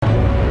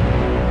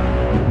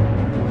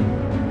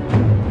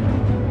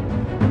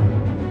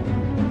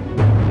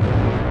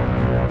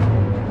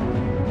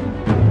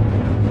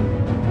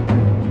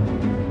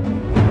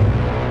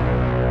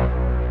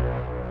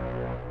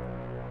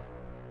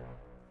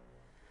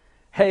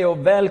Hej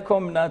och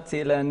välkomna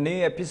till en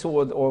ny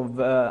episod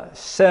av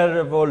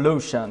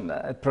Servolution.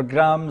 Ett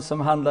program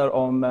som handlar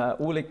om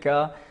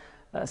olika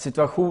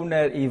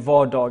situationer i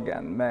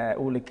vardagen med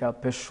olika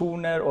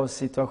personer och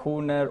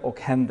situationer och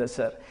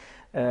händelser.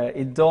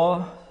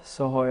 Idag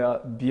så har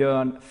jag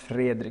Björn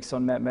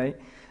Fredriksson med mig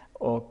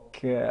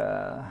och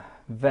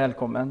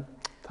välkommen.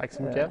 Tack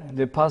så mycket.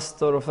 Du är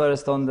pastor och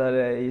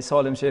föreståndare i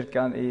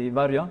Salemkyrkan i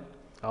Vargön.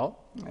 Ja.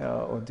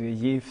 Och du är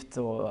gift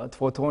och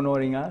 2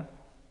 tonåringar.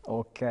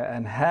 Och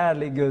en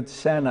härlig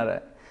gudstjänare.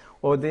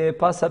 Och det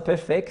passar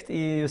perfekt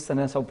i just den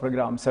här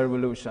program,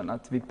 Servolution,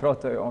 att vi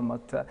pratar ju om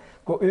att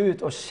gå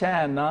ut och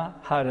tjäna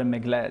Herren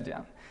med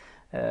glädjen.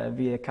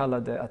 Vi är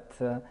kallade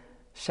att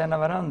tjäna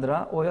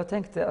varandra, och jag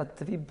tänkte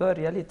att vi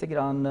börjar lite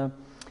grann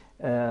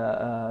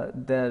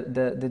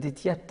där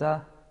ditt hjärta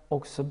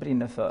också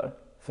brinner för.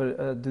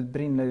 För du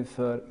brinner ju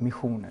för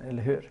missioner,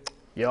 eller hur?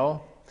 Ja.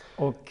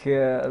 Och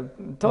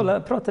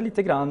prata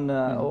lite grann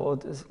och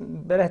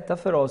berätta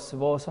för oss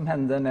vad som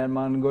händer när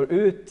man går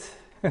ut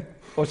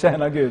och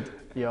tjänar Gud.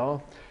 Ja,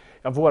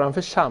 våran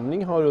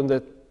församling har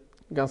under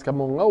ganska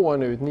många år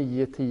nu,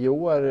 9-10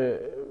 år,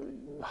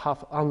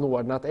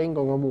 anordnat en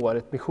gång om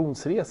året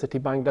missionsresor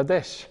till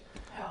Bangladesh.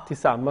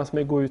 Tillsammans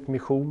med Gå ut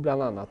mission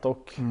bland annat.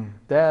 Och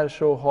där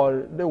så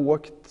har det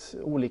åkt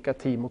olika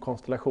team och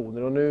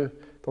konstellationer. Och nu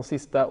de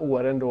sista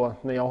åren då,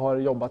 när jag har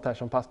jobbat här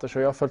som pastor, så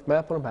har jag följt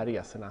med på de här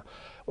resorna.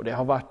 Och det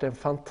har varit en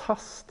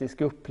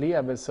fantastisk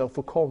upplevelse att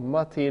få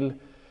komma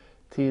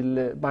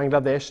till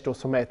Bangladesh då,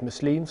 som är ett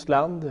muslimskt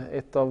land,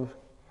 ett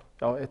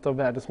av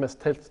världens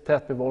mest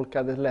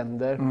tätbefolkade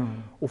länder,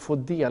 och få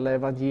dela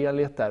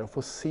evangeliet där och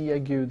få se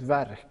Gud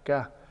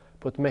verka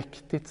på ett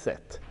mäktigt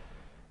sätt.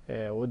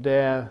 Och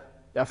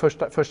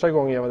första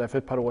gången jag var där för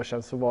ett par år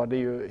sedan så var det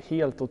ju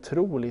helt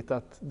otroligt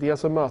att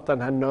dels att möta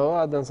den här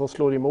nöden som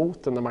slår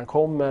emot en när man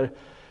kommer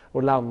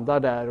och landar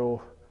där,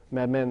 och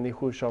med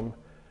människor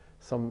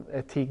som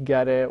är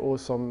tiggare och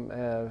som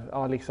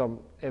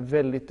är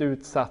väldigt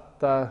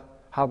utsatta,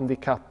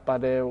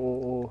 handikappade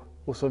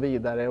och så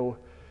vidare.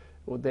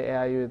 Och det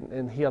är ju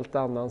en helt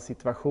annan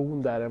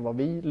situation där än vad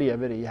vi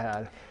lever i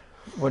här.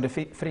 Var det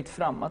fritt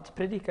fram att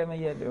predika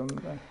evangelium?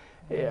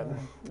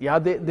 Ja,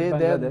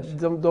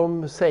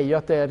 de säger ju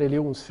att det är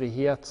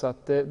religionsfrihet, så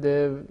att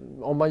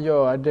om man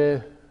gör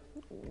det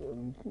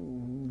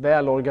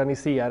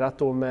välorganiserat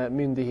då med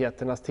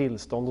myndigheternas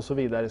tillstånd och så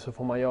vidare, så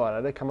får man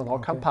göra det. Kan man ha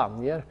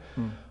kampanjer.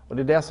 Och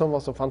det är det som var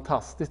så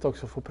fantastiskt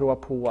också, att få prova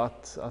på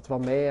att vara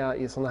med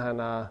i sådana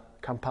här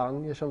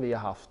kampanjer som vi har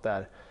haft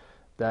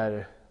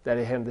där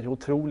det händer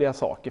otroliga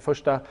saker.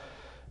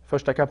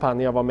 Första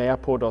kampanjen jag var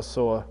med på då,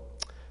 så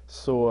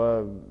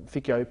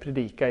fick jag ju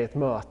predika i ett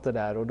möte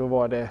där, och då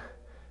var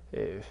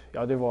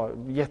det var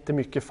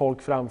jättemycket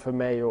folk framför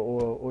mig,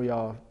 och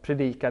jag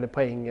predikade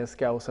på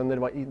engelska, och sen när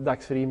det var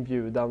dags för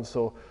inbjudan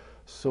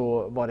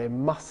så var det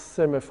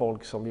massor med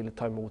folk som ville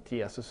ta emot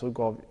Jesus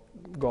och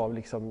gav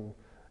liksom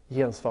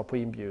gensvar på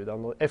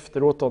inbjudan. Och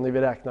efteråt då, när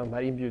vi räknade de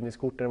här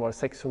inbjudningskorten, var det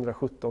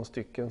 617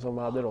 stycken som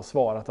hade då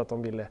svarat att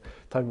de ville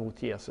ta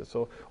emot Jesus.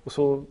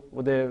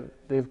 Och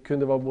det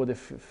kunde vara både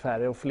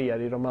färre och fler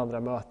i de andra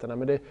mötena,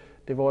 men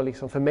det var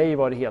liksom, för mig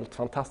var det helt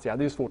fantastiskt. Jag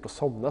hade ju svårt att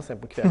somna sen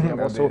på kvällen. Jag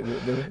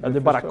var det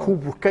bara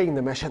koka inne,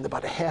 men jag kände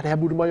bara det här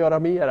borde man göra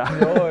mera.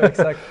 Ja,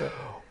 exakt.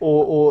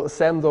 Och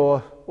sen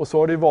då, och så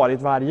har det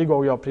varit varje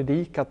gång jag har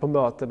predikat på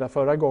mötena.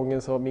 Förra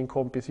gången så min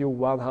kompis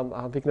Johan,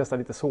 han fick nästan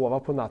inte sova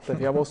på natten.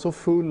 För jag var så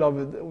full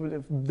av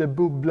det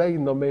bubbla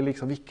inom mig,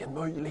 liksom, vilken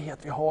möjlighet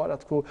vi har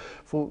att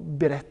få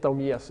berätta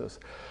om Jesus.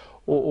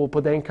 Och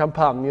på den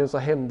kampanjen så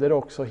hände det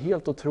också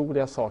helt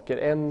otroliga saker.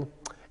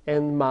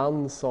 En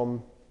man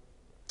som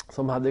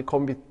hade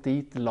kommit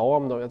dit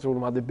lam då, jag tror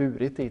de hade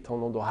burit dit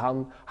honom då,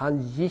 han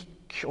gick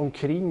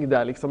omkring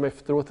där liksom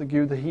efteråt.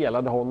 Gud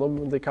helade honom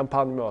under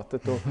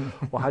kampanjmötet,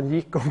 och han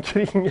gick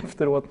omkring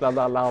efteråt bland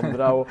alla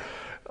andra, och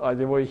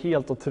det var ju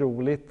helt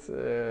otroligt.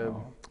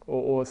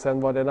 Och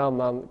sen var det en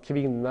annan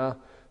kvinna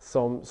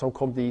som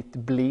kom dit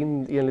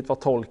blind, enligt vad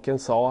tolken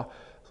sa,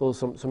 så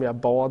som jag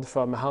bad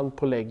för med hand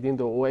på läggning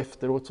då, och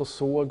efteråt så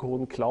såg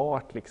hon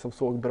klart, liksom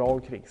såg bra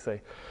omkring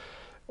sig.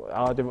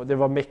 Ja, det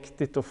var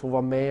mäktigt att få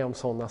vara med om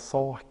sådana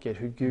saker,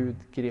 hur Gud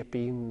grep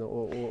in,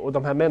 och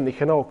de här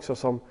människorna också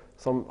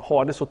som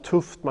har det så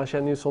tufft, man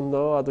känner ju sån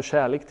nöd och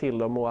kärlek till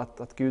dem, och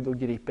att Gud då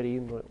griper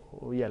in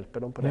och hjälper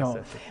dem på det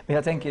sättet. Men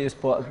jag tänker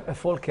just på,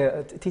 folk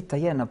tittar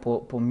gärna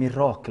på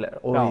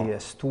mirakler,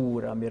 och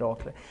stora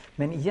mirakler.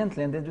 Men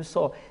egentligen det du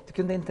sa, du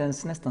kunde inte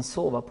ens nästan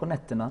sova på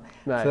nätterna.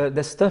 Nej. För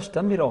det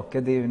största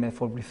mirakel, det är ju när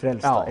folk blir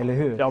frälsta, eller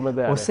hur? Ja, men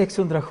det är och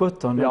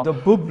 617, då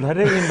bubblar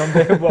det inom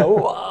det, och bara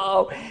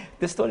wow!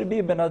 Det står i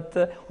Bibeln att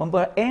om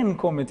bara en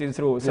kommer till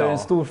tro så är det en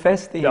stor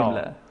fest i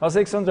himlen. Och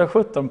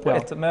 617 på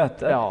ett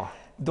möte. Ja.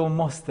 Då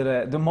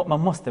man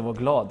måste vara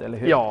glad, eller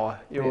hur? Ja,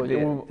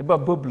 det bara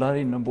bubblar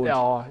inombords.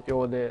 Ja,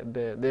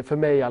 det för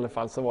mig i alla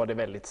fall så var det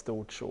väldigt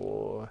stort.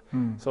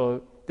 Så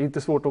det är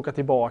inte svårt att åka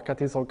tillbaka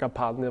till en sån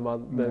kampanj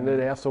när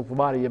det är så på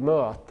varje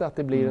möte, att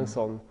det blir en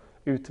sån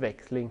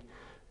utveckling.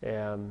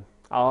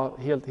 Ja,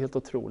 helt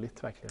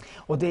otroligt verkligen.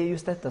 Och det är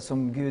just detta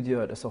som Gud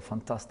gör det så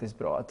fantastiskt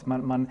bra. Att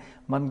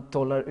man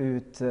talar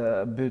ut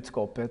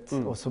budskapet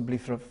och så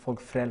blir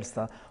folk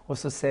frälsta. Och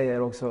så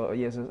säger också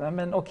Jesus,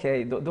 men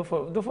okej, då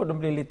får de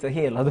bli lite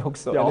helade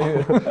också. Ja,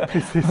 eller hur?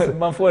 precis.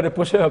 Man får det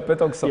på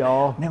köpet också.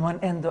 Ja. När man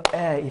ändå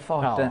är i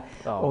farten.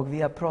 Ja. Och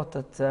vi har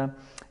pratat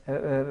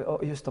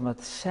just om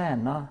att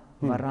tjäna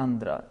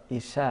varandra i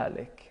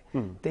kärlek.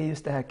 Det är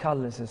just det här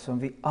kallelsen som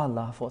vi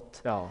alla har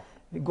fått. Ja.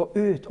 Vi går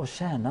ut och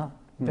tjäna.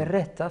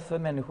 Berätta för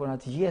människorna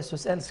att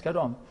Jesus älskar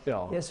dem.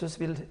 Ja. Jesus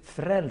vill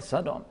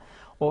frälsa dem.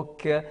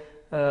 Och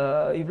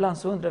ibland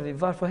så undrar vi,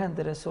 varför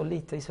händer det så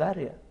lite i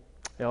Sverige?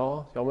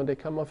 Ja, men det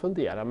kan man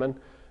fundera. Men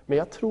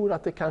jag tror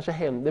att det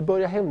kanske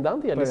börjar hända en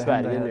del i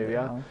Sverige nu.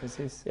 Ja,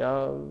 precis.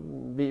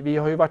 Vi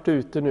har ju varit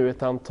ute nu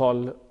ett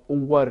antal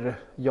år,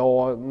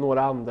 jag och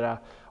några andra.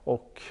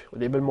 Och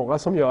det är väl många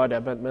som gör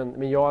det,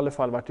 men jag har i alla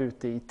fall varit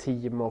ute i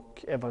team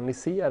och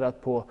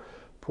evangeliserat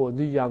på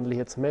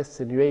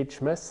nyandlighetsmässor, new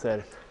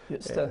age-mässor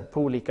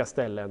på olika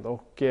ställen.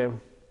 Och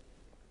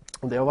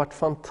det har varit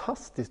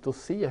fantastiskt att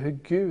se hur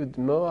Gud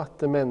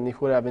möter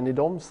människor även i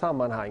de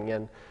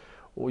sammanhangen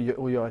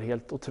och gör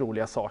helt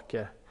otroliga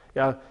saker.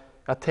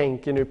 Jag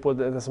tänker nu på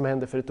det som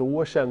hände för ett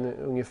år sedan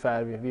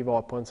ungefär. Vi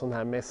var på en sån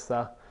här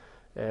mässa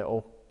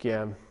och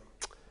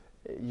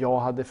jag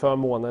hade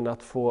förmånen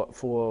att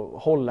få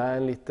hålla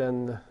en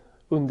liten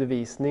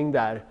undervisning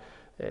där,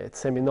 ett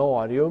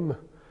seminarium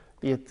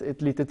i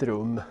ett litet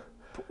rum.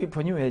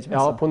 På New Age-mässan?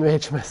 Ja, på New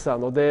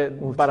Age-mässan. Och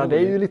bara det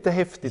är ju lite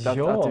häftigt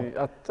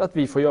att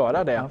vi får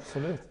göra det.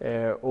 Absolut.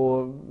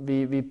 Och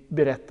vi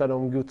berättade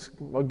om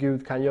vad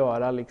Gud kan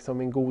göra,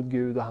 liksom en god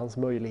Gud och hans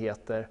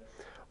möjligheter.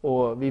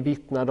 Och vi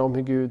vittnade om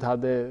hur Gud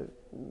hade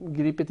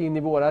gripit in i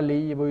våra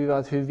liv och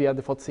hur vi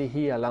hade fått se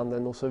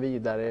helanden och så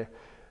vidare.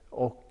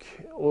 Och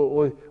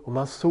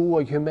man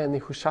såg hur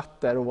människor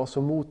satt där och var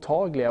så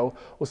mottagliga.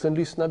 Och sen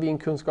lyssnade vi in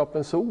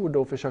kunskapens ord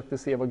och försökte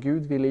se vad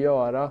Gud ville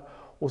göra.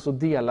 Och så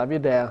delade vi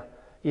det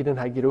i den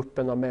här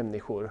gruppen av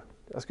människor.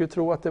 Jag skulle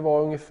tro att det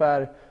var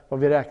ungefär, vad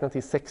vi räknat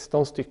till,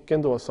 16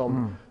 stycken då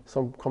som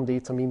kom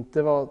dit som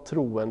inte var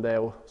troende.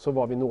 Och så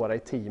var vi några i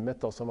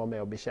teamet då som var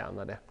med och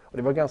betjänade. Och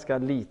det var ganska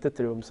litet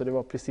rum, så det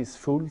var precis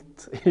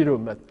fullt i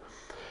rummet.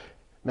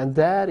 Men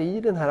där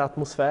i den här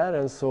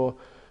atmosfären så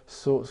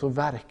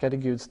verkade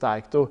Gud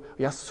starkt. Och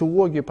jag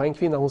såg ju på en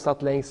kvinna, hon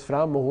satt längst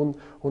fram och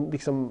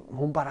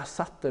hon bara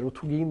satt där och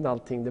tog in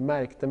allting. Det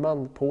märkte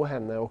man på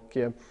henne. Och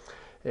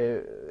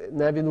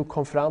när vi nog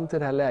kom fram till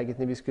det här läget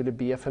när vi skulle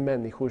be för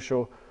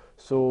människor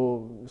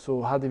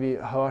så hade vi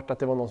hört att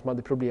det var någon som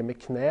hade problem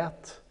med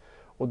knät.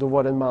 Och då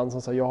var det en man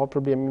som sa, jag har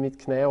problem med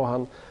mitt knä,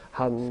 och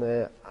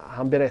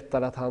han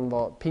berättade att han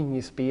var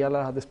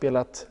pingisspelare, hade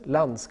spelat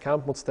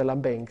landskamp mot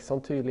Stellan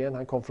Bengtsson tydligen.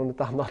 Han kom från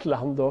ett annat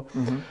land då.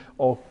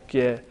 Och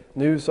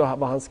nu så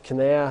var hans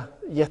knä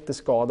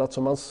jätteskadat,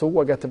 så man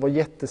såg att det var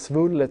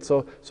jättesvullet,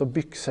 så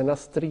byxorna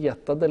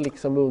stretade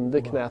liksom under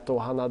knät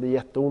och han hade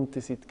jätteont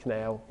i sitt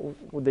knä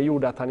och det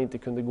gjorde att han inte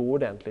kunde gå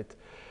ordentligt.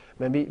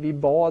 Men vi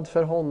bad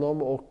för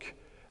honom, och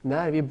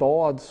när vi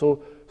bad så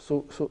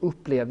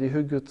upplevde vi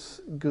hur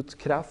Guds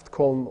kraft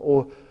kom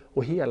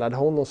och helade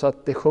honom så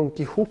att det sjönk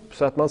ihop,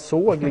 så att man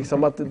såg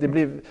liksom att det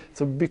blev,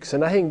 så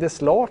byxorna hängde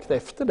slakt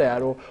efter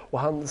där, och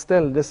han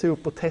ställde sig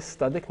upp och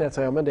testade knät och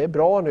sa, ja men det är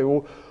bra nu,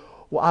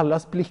 och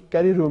allas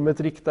blickar i rummet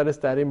riktades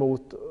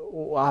däremot,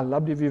 och alla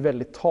blev ju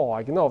väldigt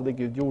tagna av det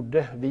Gud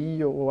gjorde,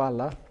 vi och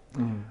alla.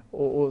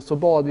 Och så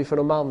bad vi för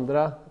de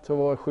andra, så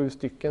var 7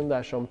 stycken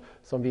där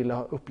som ville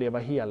uppleva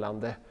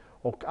helande.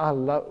 Och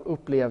alla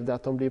upplevde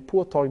att de blev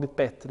påtagligt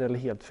bättre eller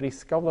helt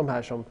friska av de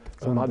här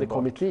som hade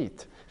kommit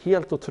dit.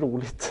 Helt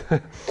otroligt.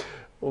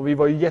 Och vi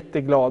var ju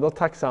jätteglada och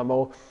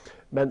tacksamma.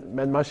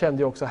 Men man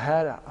kände ju också,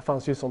 här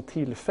fanns ju sånt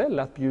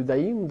tillfälle att bjuda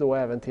in då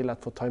även till att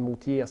få ta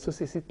emot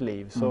Jesus i sitt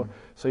liv.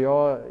 Så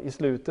jag i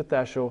slutet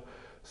där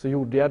så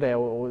gjorde jag det,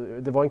 och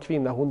det var en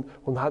kvinna, hon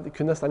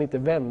kunde nästan inte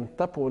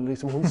vänta på,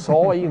 liksom, hon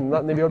sa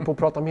innan, när vi höll på att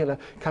prata om hela,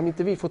 kan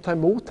inte vi få ta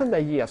emot den där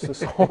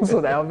Jesus? Och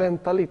så där,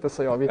 vänta lite,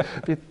 så jag,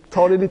 vi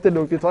tar det lite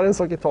lugnt, vi tar en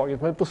sak i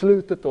taget. Men på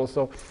slutet då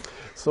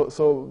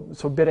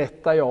så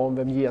berättade jag om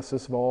vem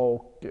Jesus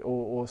var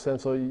och sen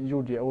så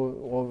gjorde jag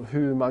och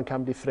hur man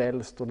kan bli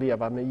frälst och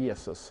leva med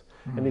Jesus.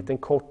 En liten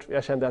kort,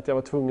 jag kände att jag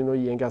var tvungen att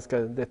ge en ganska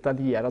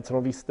detaljerad så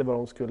de visste vad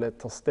de skulle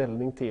ta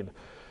ställning till.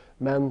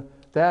 Men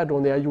där då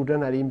när jag gjorde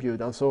den här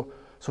inbjudan så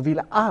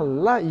ville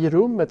alla i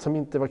rummet som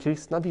inte var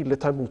kristna ville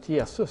ta emot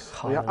Jesus.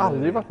 Och jag har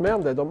aldrig varit med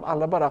om det. De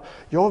alla bara,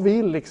 jag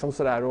vill liksom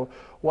sådär.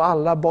 Och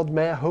alla bad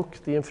med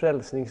högt i en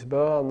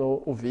frälsningsbön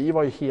och vi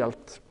var ju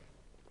helt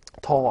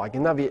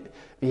tagna.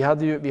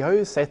 Vi har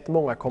ju sett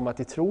många komma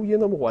till tro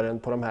genom åren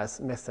på de här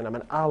mässorna,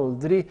 men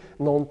aldrig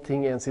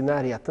någonting ens i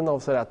närheten av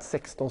sådär att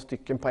 16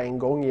 stycken på en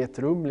gång i ett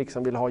rum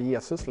liksom vill ha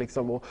Jesus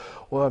liksom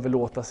och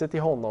överlåta sig till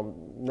honom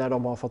när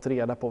de har fått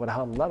reda på vad det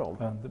handlar om.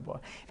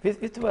 Underbart.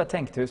 Vet du vad jag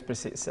tänkte just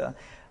precis?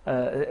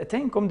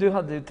 Tänk om du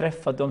hade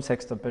träffat de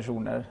 16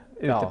 personer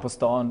ute på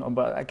stan och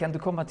bara, kan du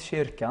komma till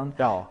kyrkan?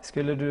 Ja.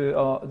 Skulle du,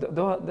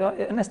 då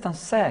är jag nästan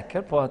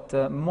säker på att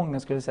många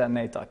skulle säga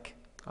nej tack.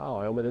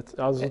 Ja, men det,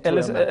 alltså,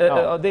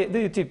 det är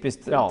ju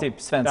typiskt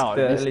typ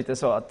svenskt, lite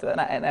så att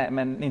nej,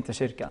 men inte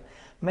kyrkan.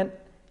 Men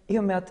i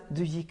och med att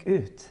du gick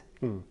ut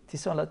till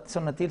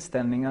sådana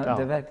tillställningar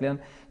där verkligen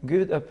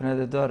Gud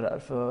öppnade dörrar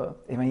för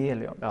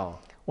evangelium. Ja.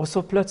 Och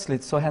så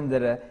plötsligt så hände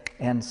det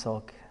en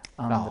sak,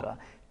 andra,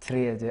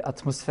 tredje,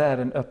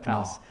 atmosfären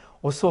öppnas. Ja.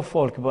 Och så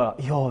folk bara,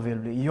 jag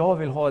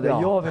vill ha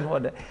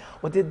det.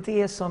 Och det är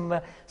det som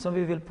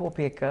vi vill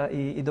påpeka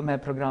i de här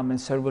programmen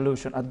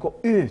Servolution, att gå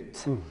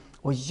ut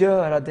och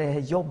göra det här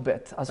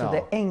jobbet, alltså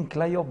det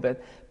enkla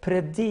jobbet,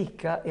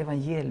 predika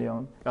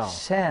evangelium,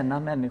 tjäna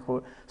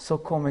människor, så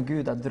kommer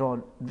Gud att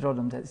dra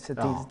dem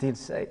till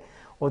sig.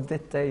 Och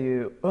detta är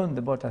ju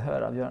underbart att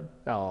höra, Björn.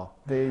 Ja,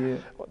 det är ju...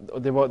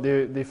 och det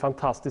är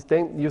fantastiskt.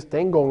 Just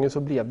den gången så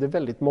blev det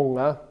väldigt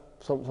många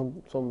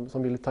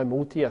som ville ta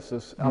emot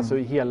Jesus. Alltså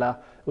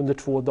under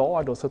 2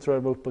 dagar då, så tror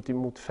jag det var uppåt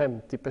emot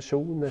 50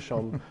 personer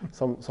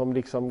som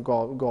liksom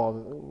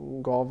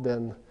gav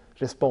den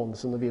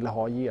responsen och ville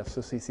ha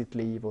Jesus i sitt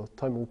liv och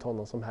ta emot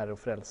honom som Herre och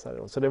frälsare.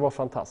 Så det var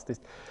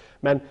fantastiskt.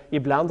 Men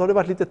ibland har det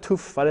varit lite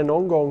tuffare.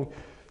 Någon gång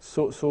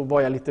så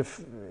var jag lite...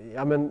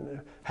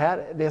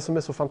 det som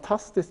är så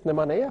fantastiskt när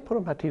man är på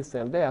de här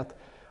tillställningarna, det är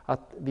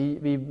att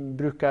vi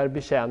brukar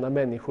betjäna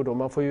människor då.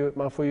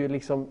 Man får ju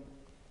liksom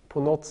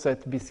på något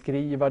sätt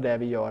beskriva det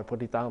vi gör på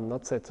ett lite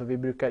annat sätt. Så vi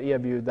brukar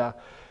erbjuda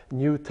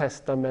New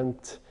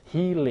Testament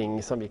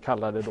healing, som vi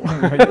kallar det då.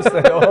 Just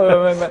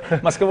det, men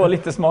man ska vara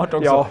lite smart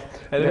också. Ja,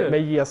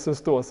 med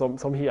Jesus då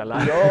som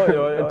hela.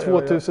 En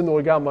 2000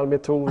 år gammal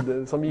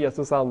metod som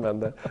Jesus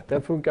använder.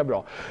 Den funkar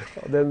bra.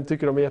 Den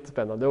tycker de är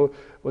jättespännande.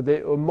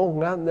 Och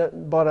många,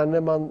 bara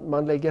när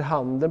man lägger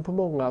handen på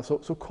många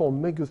så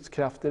kommer Guds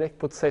kraft direkt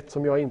på ett sätt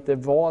som jag inte är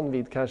van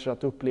vid kanske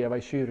att uppleva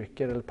i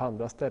kyrkor eller på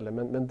andra ställen.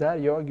 Men där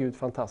gör Gud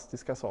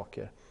fantastiska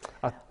saker.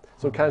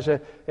 Så kanske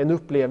en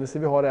upplevelse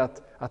vi har är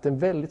att en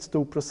väldigt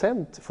stor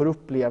procent får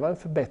uppleva en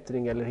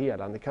förbättring eller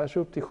helande. Kanske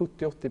upp till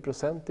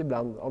 70-80%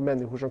 ibland av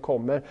människor som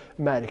kommer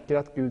märker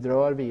att Gud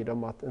rör vid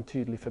dem, att en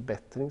tydlig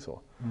förbättring så.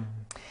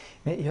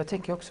 Men jag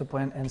tänker också på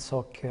en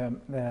sak.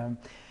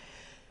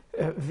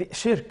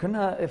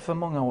 Kyrkorna för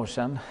många år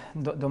sedan,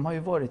 de har ju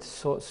varit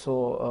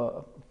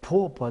så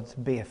på att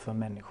be för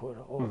människor.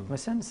 Men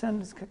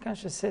sen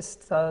kanske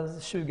sista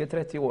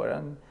 20-30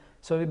 åren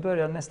så vi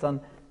börjar nästan...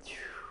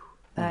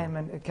 Nej,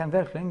 men kan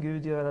verkligen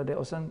Gud göra det?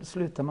 Och sen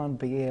slutar man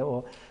be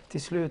och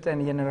till slut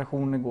en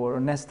generation går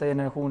och nästa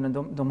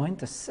generation, de har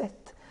inte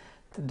sett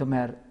de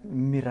här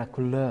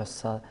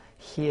mirakulösa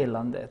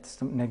helandet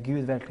när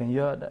Gud verkligen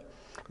gör det.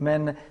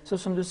 Men så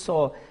som du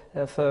sa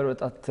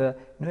förut, att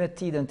nu är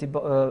tiden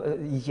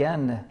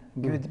igen.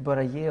 Gud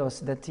bara ger oss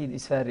den tid i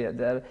Sverige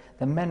där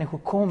människor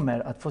kommer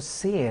att få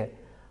se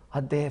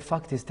att det är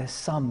faktiskt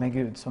samma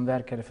Gud som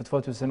verkade för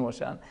 2000 år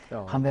sedan.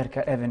 Ja. Han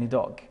verkar även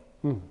idag.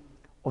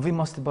 Och vi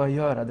måste bara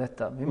göra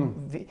detta.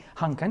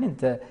 Han kan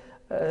inte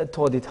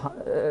ta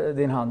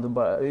din hand och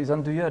bara,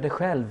 utan du gör det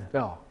själv.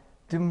 Ja.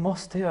 Du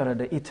måste göra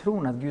det i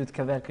tron att Gud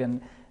kan verkligen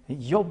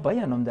jobba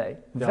genom dig,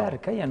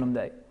 verka genom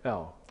dig.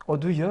 Ja. Och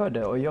du gör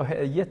det, och jag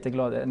är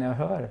jätteglad när jag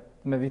hör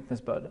med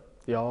vittnesbörden.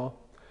 Ja,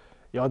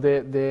 det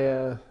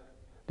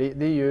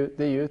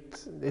är ju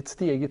ett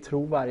steg i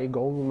tro varje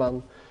gång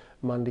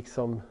man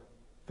liksom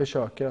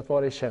försöker att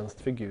vara i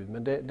tjänst för Gud.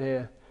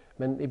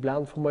 Men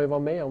ibland får man ju vara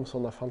med om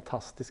sådana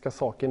fantastiska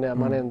saker när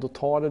man ändå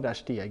tar det där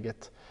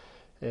steget.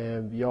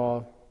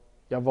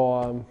 Jag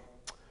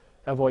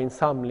var i en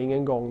samling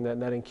en gång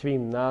när en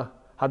kvinna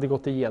hade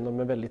gått igenom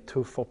en väldigt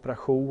tuff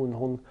operation.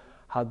 Hon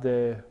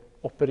hade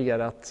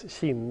opererat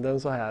kinden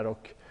så här,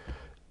 och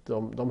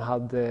de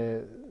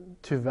hade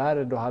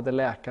tyvärr då hade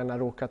läkarna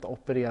råkat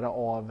operera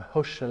av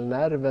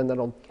hörselnerven när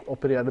de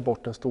opererade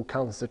bort en stor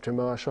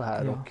cancertumör så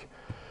här. Ja.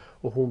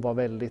 Och hon var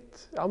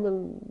väldigt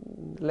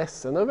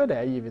ledsen över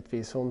det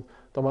givetvis.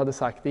 De hade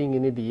sagt att det är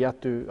ingen idé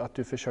att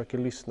du försöker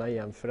lyssna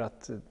igen,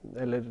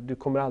 eller du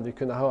kommer aldrig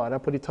kunna höra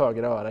på ditt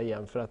högra öra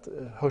igen, för att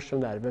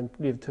hörselnerven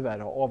blev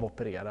tyvärr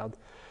avopererad.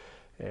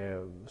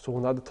 Så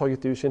hon hade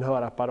tagit ur sin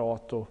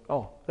hörapparat och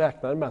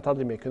räknade med att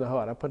aldrig mer kunna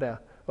höra på det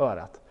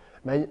örat.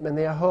 Men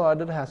när jag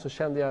hörde det här så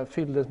kände jag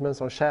fylldes med en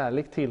sån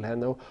kärlek till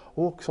henne och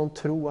också en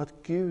tro att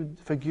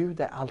för Gud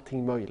är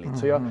allting möjligt.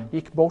 Så jag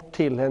gick bort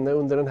till henne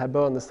under den här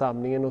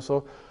bönesamlingen och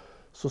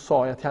så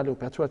sa jag till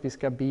allihopa, jag tror att vi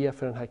ska be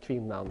för den här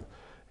kvinnan.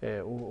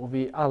 Och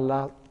vi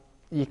alla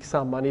gick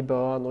samman i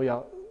bön, och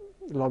jag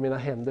la mina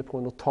händer på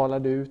henne och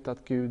talade ut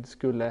att Gud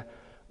skulle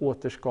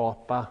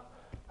återskapa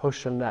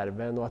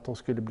hörselnerven och att hon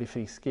skulle bli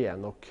frisk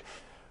igen.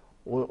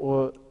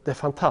 Och det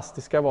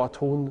fantastiska var att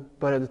hon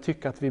började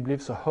tycka att vi blev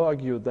så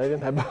högljudda i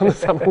den här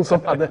bönesamlingen. Hon som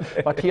hade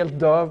varit helt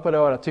döv på det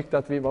örat tyckte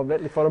att vi var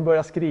väldigt, för de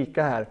började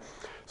skrika här.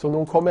 Så när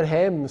hon kommer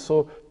hem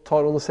så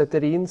tar hon och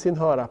sätter in sin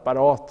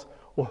hörapparat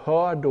och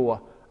hör då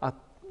att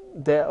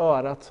det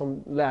örat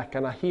som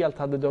läkarna helt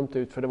hade dömt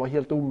ut, för det var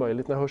helt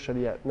omöjligt när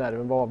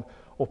hörselnerven var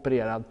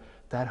opererad,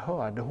 där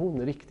hörde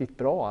hon riktigt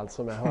bra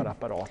alltså med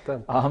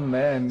hörapparaten.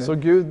 Amen. Så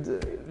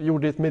Gud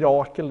gjorde ett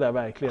mirakel där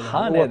verkligen.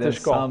 Han är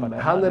densamme.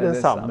 Han är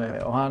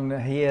densamme. Och han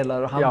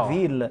helar och han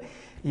vill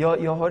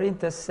Jag har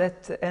inte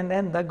sett en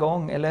enda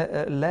gång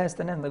eller läst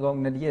en enda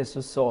gång när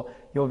Jesus sa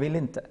jag vill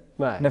inte.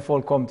 Nej. När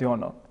folk kom till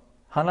honom.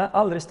 Han har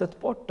aldrig stött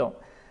bort dem.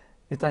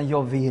 Utan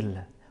jag vill.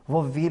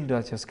 Vad vill du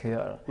att jag ska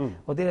göra?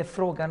 Och det är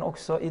frågan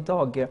också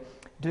idag.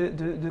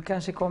 Du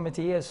kanske kommer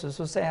till Jesus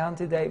och säger han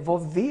till dig,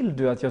 vad vill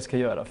du att jag ska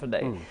göra för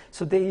dig?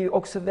 Så det är ju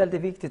också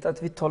väldigt viktigt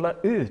att vi talar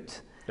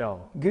ut. Ja.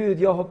 Gud,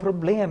 jag har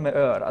problem med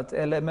örat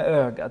eller med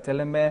ögat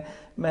eller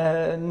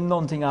med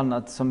någonting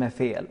annat som är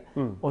fel.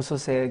 Och så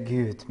säger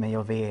Gud, men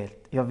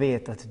jag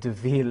vet att du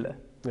vill.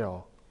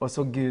 Ja. Och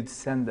så Gud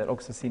sänder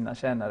också sina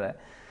tjänare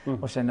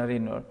och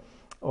tjänarinnor.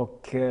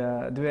 Och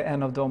du är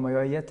en av dem och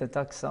jag är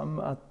jättetacksam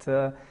att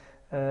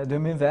du är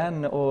min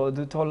vän och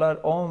du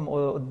talar om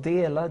och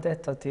delar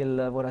detta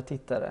till våra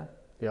tittare.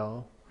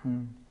 Ja.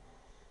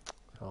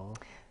 Ja.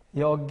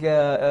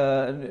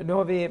 Nu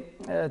har vi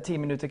 10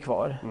 minuter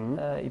kvar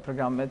i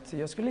programmet.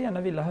 Jag skulle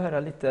gärna vilja höra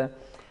lite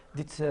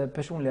ditt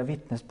personliga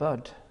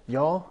vittnesbörd.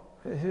 Ja.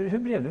 Hur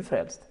blev du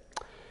frälst?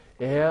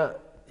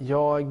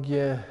 Jag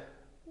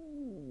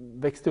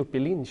växte upp i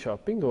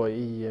Linköping då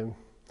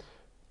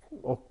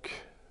och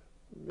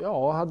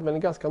hade väl en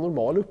ganska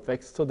normal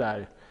uppväxt så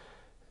där.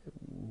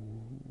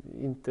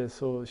 Inte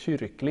så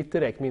kyrkligt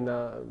direkt.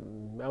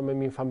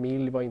 Min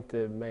familj var inte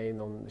med i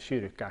någon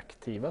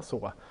kyrkaktiva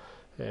så.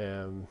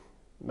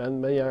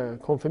 Men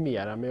jag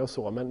konfirmerade mig och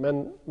så.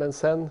 Men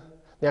sen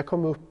när jag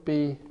kom upp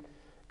i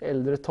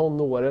äldre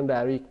tonåren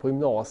där och gick på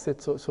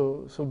gymnasiet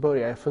så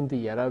började jag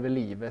fundera över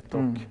livet.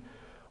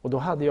 Och då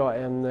hade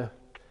jag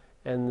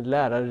en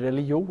lärare i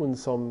religion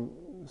som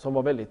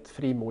var väldigt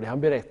frimodig.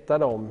 Han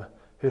berättade om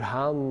hur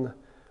han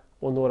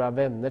och några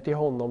vänner till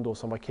honom då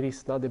som var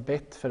kristna hade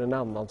bett för en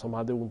annan som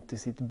hade ont i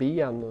sitt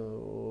ben,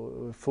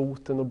 och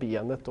foten och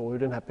benet, och hur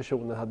den här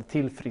personen hade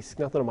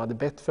tillfrisknat när de hade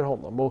bett för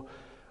honom.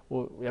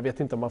 Och jag vet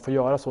inte om man får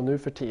göra så nu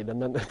för tiden,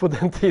 men på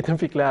den tiden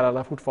fick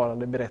lärarna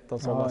fortfarande berätta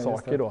sådana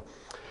saker då.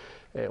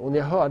 Och när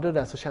jag hörde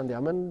det så kände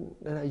jag, men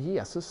den här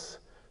Jesus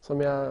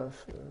som jag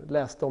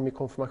läste om i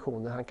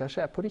konfirmationen, han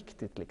kanske är på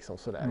riktigt liksom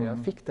sådär.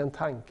 Jag fick den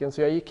tanken,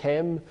 så jag gick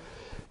hem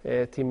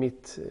till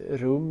mitt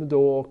rum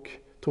då och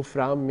tog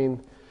fram min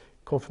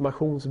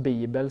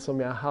konfirmationsbibel som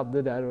jag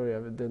hade där,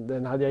 och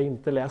den hade jag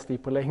inte läst i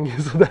på länge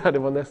så där. Det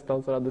var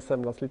nästan så att det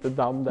semlats lite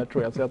damm där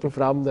tror jag, så jag tog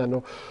fram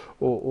den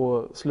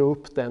och slog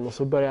upp den och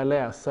så började jag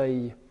läsa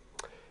i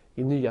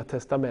Nya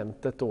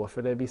testamentet då,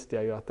 för det visste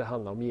jag ju att det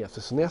handlade om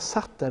Jesus. Så när jag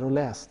satt där och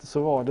läste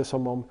så var det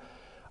som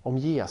om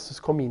Jesus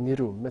kom in i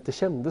rummet. Det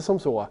kändes som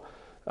så i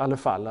alla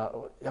fall.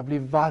 Jag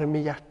blev varm i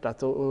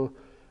hjärtat och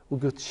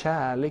Guds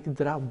kärlek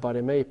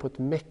drabbade mig på ett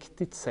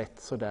mäktigt sätt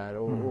så där.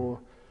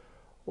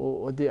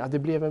 Och det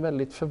blev en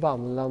väldigt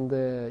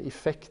förvandlande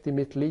effekt i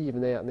mitt liv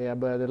när jag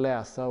började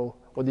läsa.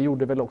 Och det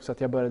gjorde väl också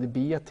att jag började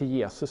be till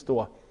Jesus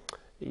då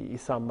i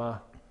samma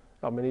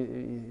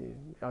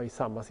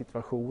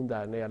situation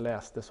där. När jag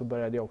läste så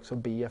började jag också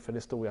be, för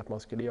det stod att man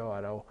skulle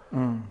göra.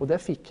 Och där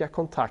fick jag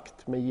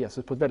kontakt med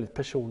Jesus på ett väldigt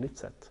personligt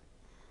sätt.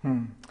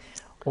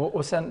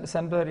 Och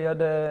sen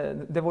började,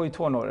 det var ju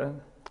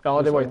tonåren.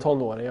 Ja, det var i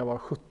tonåren. Jag var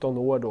 17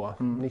 år då,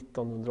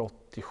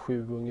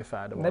 1987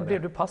 ungefär. När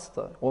blev du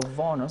pastor? Och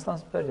var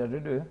någonstans började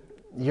du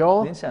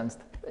din tjänst?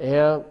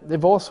 Det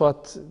var så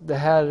att det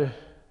här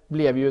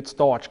blev ju ett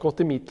startskott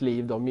i mitt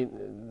liv då,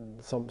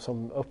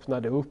 som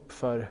öppnade upp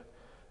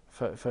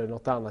för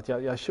något annat.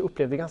 Jag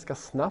upplevde ganska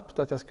snabbt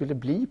att jag skulle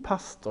bli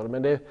pastor,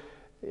 men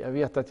jag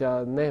vet att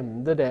jag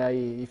nämnde det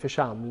i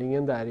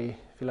församlingen där i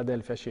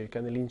Philadelphia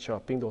kyrkan i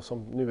Linköping då,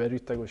 som nu är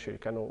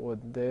Ryttargårdskyrkan, och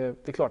det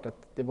är klart att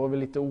det var väl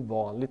lite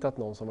ovanligt att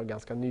någon som var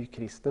ganska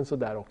nykristen så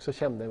där också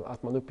kände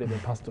att man upplevde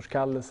en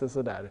pastorskallelse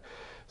så där.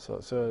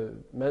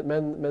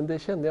 Men det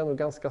kände jag nog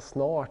ganska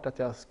snart att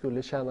jag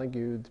skulle tjäna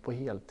Gud på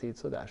heltid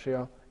så där. Så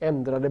jag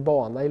ändrade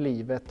bana i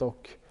livet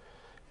och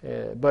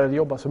började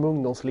jobba som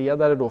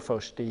ungdomsledare då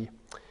först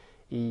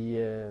i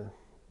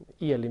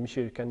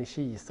Elimkyrkan i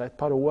Kisa ett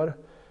par år.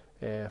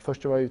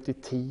 Först var jag ute i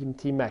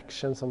Team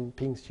Action som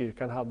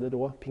Pingstkyrkan hade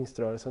då,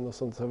 Pingströrelsen, och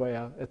så var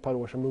jag ett par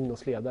år som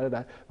ungdomsledare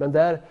där. Men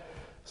där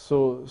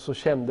så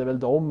kände väl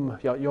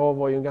jag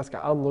var ju en ganska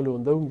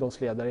annorlunda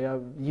ungdomsledare,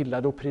 jag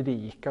gillade att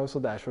predika och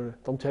sådär, så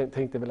de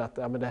tänkte väl att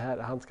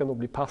han ska nog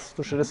bli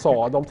pastor, så det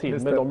sa de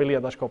till mig, de i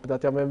ledarskapet,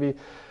 att vi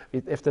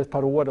efter ett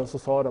par år då, så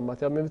sa de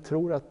att vi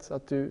tror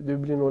att du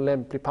blir nog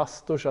lämplig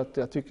pastor, så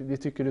att vi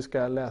tycker du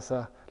ska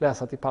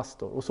läsa till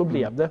pastor, och så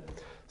blev det.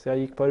 Så jag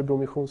gick på Örebro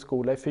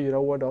Missionsskola i 4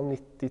 år då,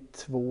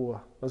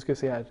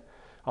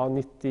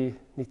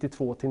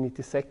 92 till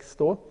 96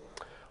 då.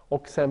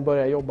 Och sen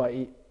började jag jobba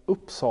i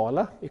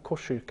Uppsala i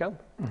Korskyrkan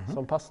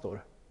som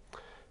pastor.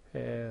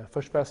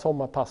 Först var jag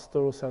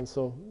sommarpastor och sen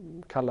så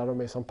kallade de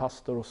mig som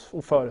pastor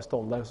och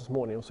föreståndare så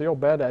småningom. Så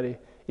jobbade jag där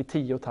i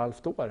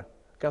 10,5 år.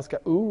 Ganska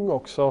ung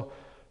också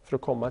för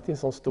att komma till en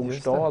sån stor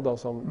stad. Då,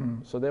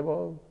 så det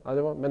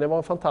var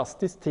en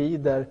fantastisk tid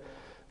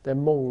där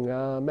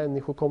många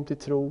människor kom till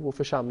tro och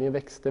församlingen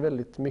växte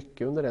väldigt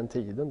mycket under den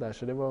tiden där.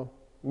 Så det var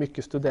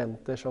mycket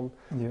studenter som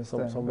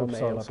var med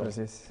Uppsala, och så,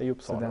 precis. i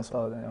Uppsala.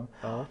 Studentstaden,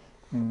 ja.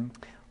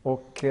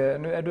 Och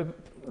nu är du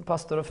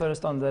pastor och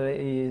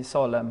föreståndare i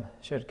Salem,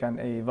 kyrkan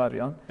i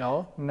Vargön.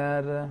 Ja.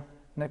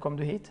 När kom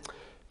du hit?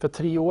 För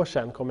 3 år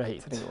sedan kom jag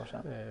hit. 3 år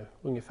sedan.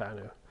 Ungefär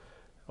nu.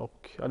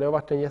 Och ja, det har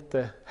varit en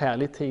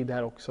jättehärlig tid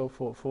här också,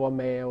 få vara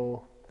med.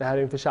 Och det här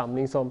är en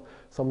församling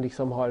som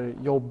liksom har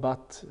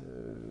jobbat,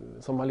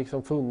 som har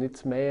liksom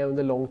funnits med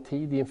under lång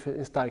tid i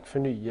en stark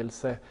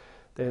förnyelse.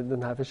 Det är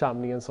den här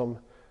församlingen som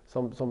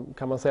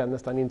kan man säga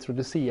nästan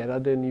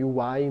introducerade New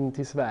Wine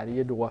till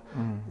Sverige då,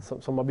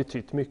 som har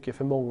betytt mycket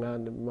för många.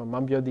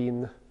 Man bjöd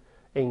in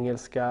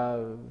engelska,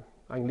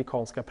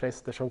 anglikanska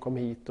präster som kom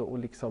hit och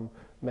liksom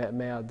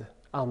med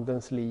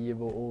andens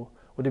liv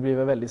och det blev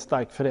en väldigt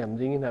stark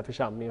förändring i den här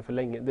församlingen för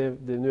länge.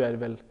 Nu är det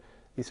väl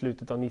i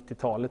slutet av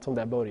 90-talet som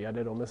det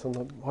började då, men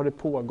sen har det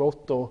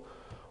pågått och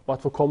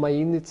att få komma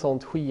in i ett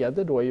sånt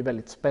skede då är ju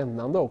väldigt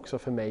spännande också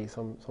för mig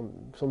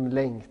som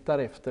längtar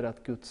efter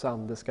att Guds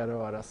ande ska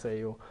röra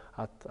sig och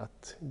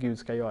att Gud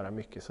ska göra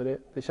mycket. Så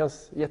det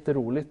känns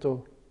jätteroligt att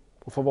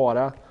få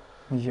vara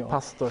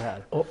pastor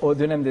här. Och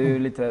du nämnde ju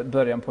lite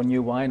början på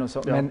New Wine och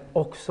så, men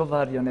också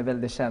Vargön är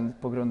väldigt känd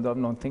på grund av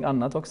någonting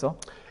annat också.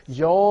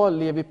 Ja,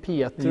 Levi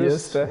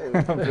Petrus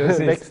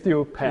växte ju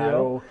upp här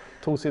och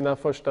tog sina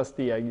första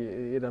steg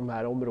i de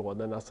här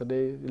områdena. Så det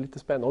är lite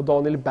spännande. Och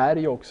Daniel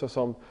Berg också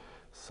som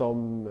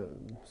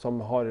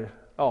har,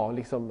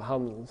 liksom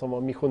han som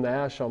var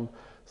missionär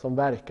som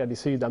verkade i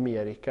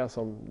Sydamerika.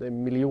 Det är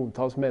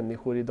miljontals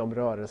människor i de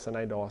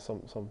rörelserna idag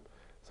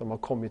som har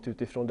kommit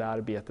utifrån det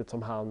arbetet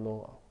som han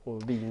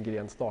och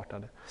Wingren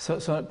startade.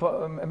 Så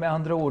med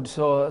andra ord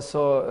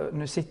så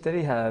nu sitter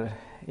vi här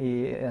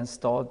i en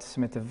stad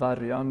som heter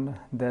Vargön,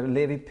 där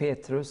Levi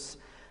Petrus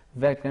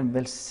verkligen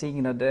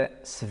välsignade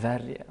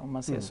Sverige, om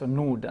man säger så,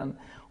 Norden,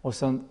 och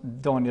så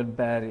Daniel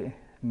Berg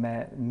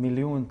med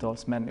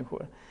miljontals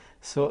människor.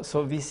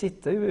 Så vi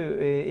sitter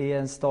ju i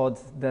en stad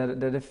där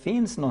det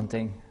finns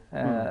någonting,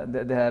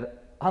 det är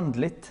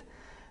andligt.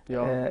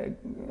 Ja.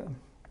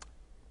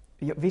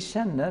 Vi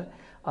känner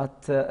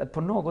att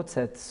på något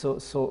sätt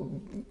så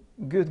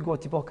Gud går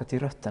tillbaka till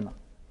rötterna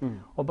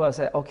och bara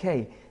säger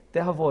okej, det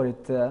har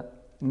varit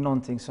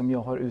någonting som jag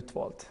har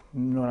utvalt,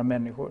 några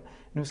människor.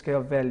 Nu ska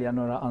jag välja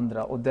några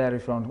andra och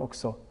därifrån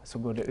också så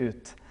går det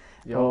ut.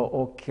 Ja.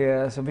 Och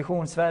så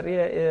Vision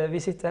Sverige, vi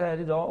sitter här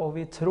idag och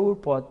vi tror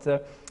på att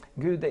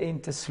Gud är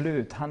inte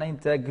slut. Han har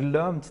inte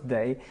glömt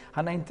dig.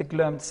 Han har inte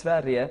glömt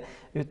Sverige,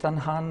 utan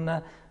han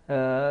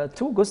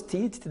tog oss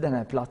tid till den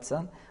här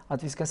platsen.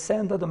 Att vi ska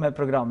sända de här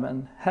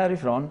programmen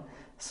härifrån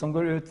som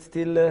går ut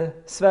till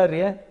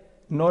Sverige,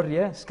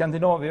 Norge,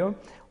 Skandinavien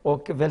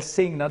och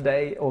välsigna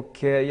dig.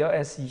 Och jag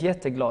är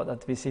jätteglad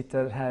att vi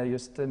sitter här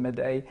just med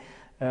dig.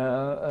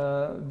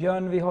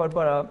 Björn, vi har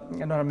bara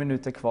några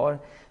minuter kvar.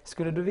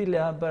 Skulle du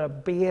vilja bara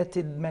be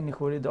till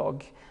människor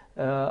idag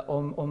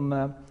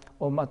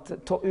om att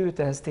ta ut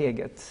det här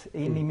steget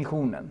in i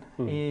missionen,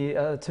 i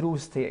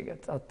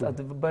trosteget, att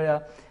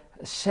börja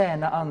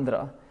tjäna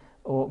andra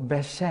och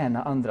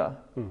betjäna andra.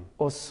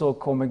 Och så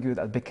kommer Gud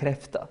att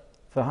bekräfta,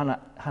 för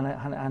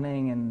han är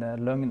ingen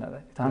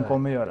lögnare, utan han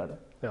kommer göra det.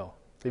 Ja,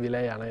 det vill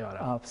jag gärna göra.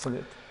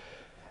 Absolut.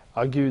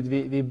 Ja, Gud,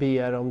 vi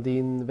ber om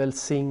din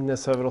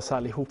välsignelse över oss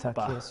allihopa.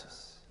 Tack,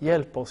 Jesus.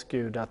 Hjälp oss,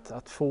 Gud,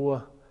 att få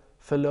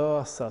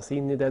förlösas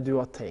in i det du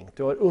har tänkt.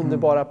 Du har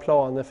underbara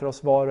planer för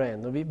oss var och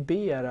en, och vi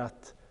ber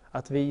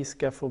att vi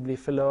ska få bli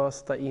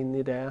förlösta in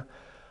i det.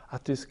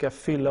 Att du ska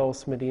fylla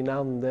oss med din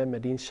ande,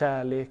 med din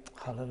kärlek,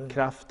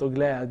 kraft och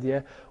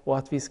glädje. Och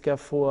att vi ska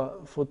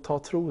få ta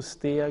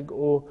trosteg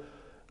och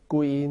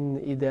gå in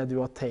i det du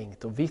har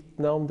tänkt. Och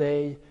vittna om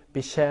dig,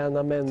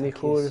 betjäna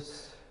människor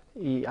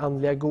i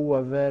andliga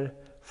gåvor.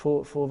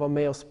 Få vara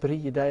med och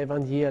sprida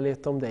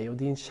evangeliet om dig och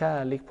din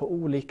kärlek på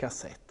olika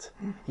sätt.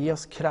 Ge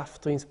oss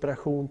kraft och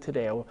inspiration till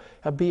det. Och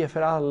jag ber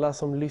för alla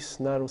som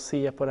lyssnar och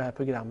ser på det här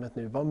programmet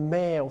nu. Var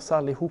med oss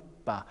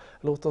allihopa.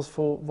 Låt oss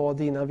få vara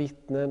dina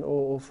vittnen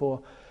och få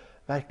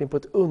verkligen på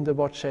ett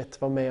underbart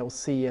sätt vara med och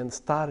se en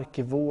stark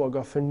våg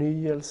av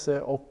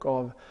förnyelse och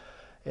av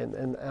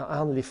en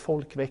andlig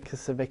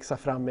folkväckelse växa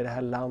fram i det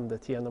här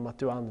landet genom att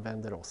du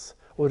använder oss.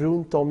 Och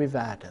runt om i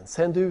världen.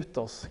 Sänd ut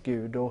oss,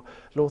 Gud, och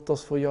låt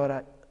oss få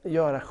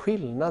göra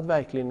skillnad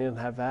verkligen i den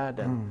här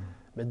världen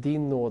med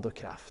din nåd och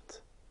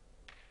kraft.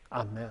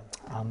 Amen.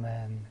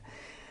 Amen.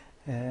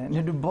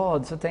 När du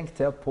bad så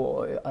tänkte jag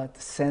på att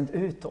sänd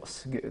ut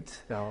oss, Gud.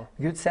 Ja.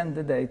 Gud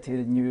sände dig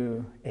till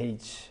New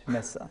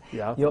Age-mässa.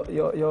 Ja.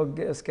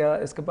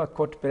 Jag ska bara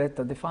kort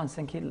berätta, det fanns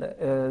en kille,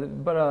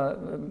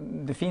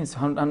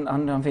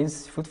 han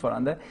finns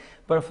fortfarande.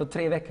 Bara för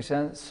 3 veckor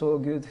sedan så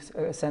Gud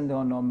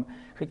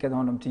skickade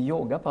honom till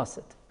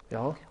yogapasset.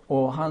 Ja.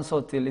 Och han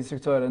sa till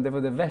instruktören, det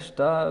var det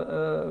värsta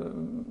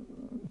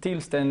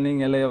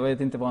tillställning, eller jag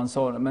vet inte vad han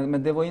sa,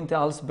 men det var inte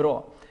alls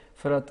bra.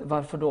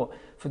 Varför då?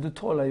 För du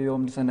talar ju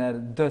om sån här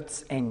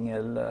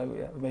dödsängel,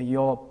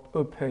 jag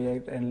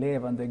upphöjer en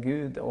levande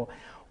Gud.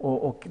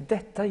 Och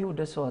detta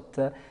gjorde så att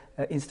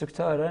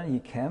instruktören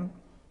gick hem,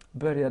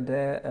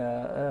 började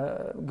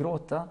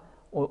gråta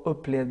och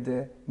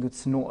upplevde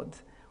Guds nåd.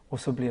 och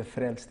så blev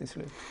frälst till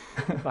slut.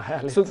 Vad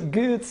härligt. Så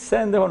Gud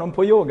sände honom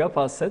på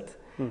yogapasset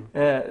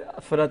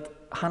för att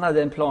han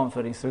hade en plan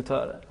för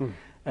instruktörer.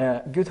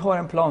 Gud har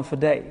en plan för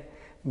dig.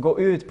 Gå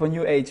ut på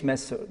New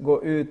Age-mässor,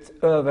 gå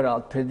ut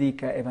överallt,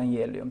 predika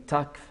evangelium.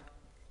 Tack,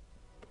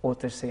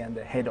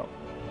 återseende, hej då.